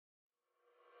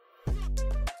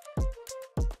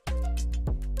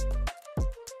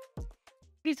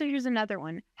Okay, so here's another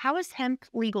one. How is hemp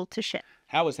legal to ship?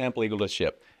 How is hemp legal to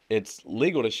ship? It's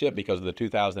legal to ship because of the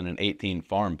 2018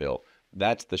 Farm Bill.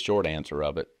 That's the short answer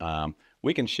of it.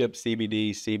 We can ship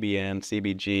CBD, CBN,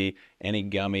 CBG, any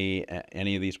gummy,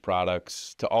 any of these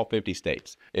products to all 50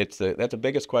 states. That's the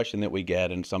biggest question that we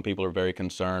get, and some people are very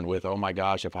concerned with, oh my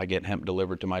gosh, if I get hemp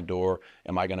delivered to my door,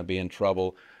 am I going to be in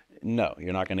trouble? No,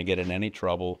 you're not going to get in any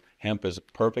trouble. Hemp is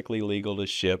perfectly legal to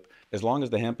ship as long as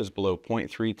the hemp is below 0.3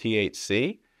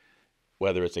 THC,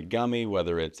 whether it's a gummy,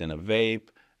 whether it's in a vape,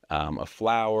 a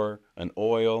flower, an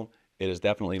oil. It is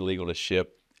definitely legal to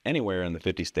ship anywhere in the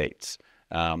 50 states.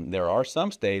 There are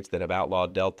some states that have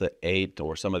outlawed Delta 8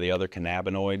 or some of the other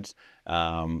cannabinoids,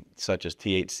 such as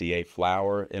THCA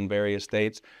flower in various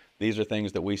states. These are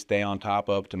things that we stay on top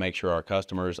of to make sure our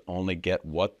customers only get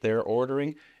what they're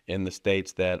ordering in the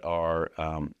states that are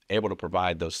able to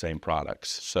provide those same products.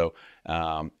 So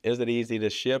is it easy to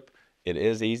ship? It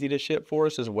is easy to ship for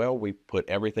us as well. We put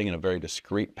everything in a very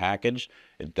discreet package.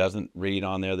 It doesn't read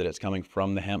on there that it's coming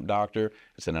from the Hemp Doctor.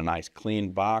 It's in a nice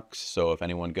clean box, so if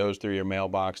anyone goes through your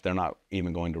mailbox, they're not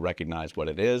even going to recognize what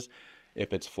it is.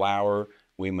 If it's flour,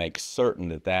 we make certain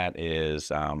that that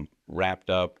is wrapped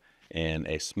up in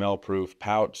a smell-proof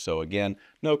pouch. So again,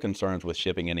 no concerns with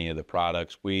shipping any of the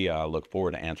products. We look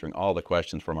forward to answering all the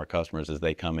questions from our customers as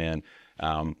they come in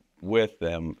with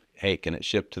them. Hey, can it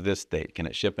ship to this state? Can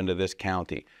it ship into this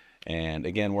county? And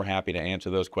again, we're happy to answer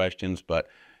those questions, but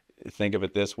think of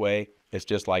it this way. It's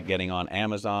just like getting on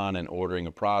Amazon and ordering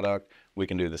a product. We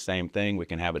can do the same thing. We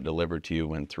can have it delivered to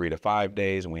you in 3 to 5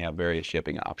 days, and we have various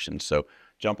shipping options. So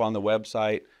jump on the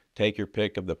website, take your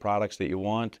pick of the products that you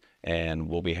want, and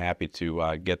we'll be happy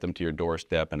to get them to your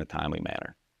doorstep in a timely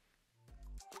manner.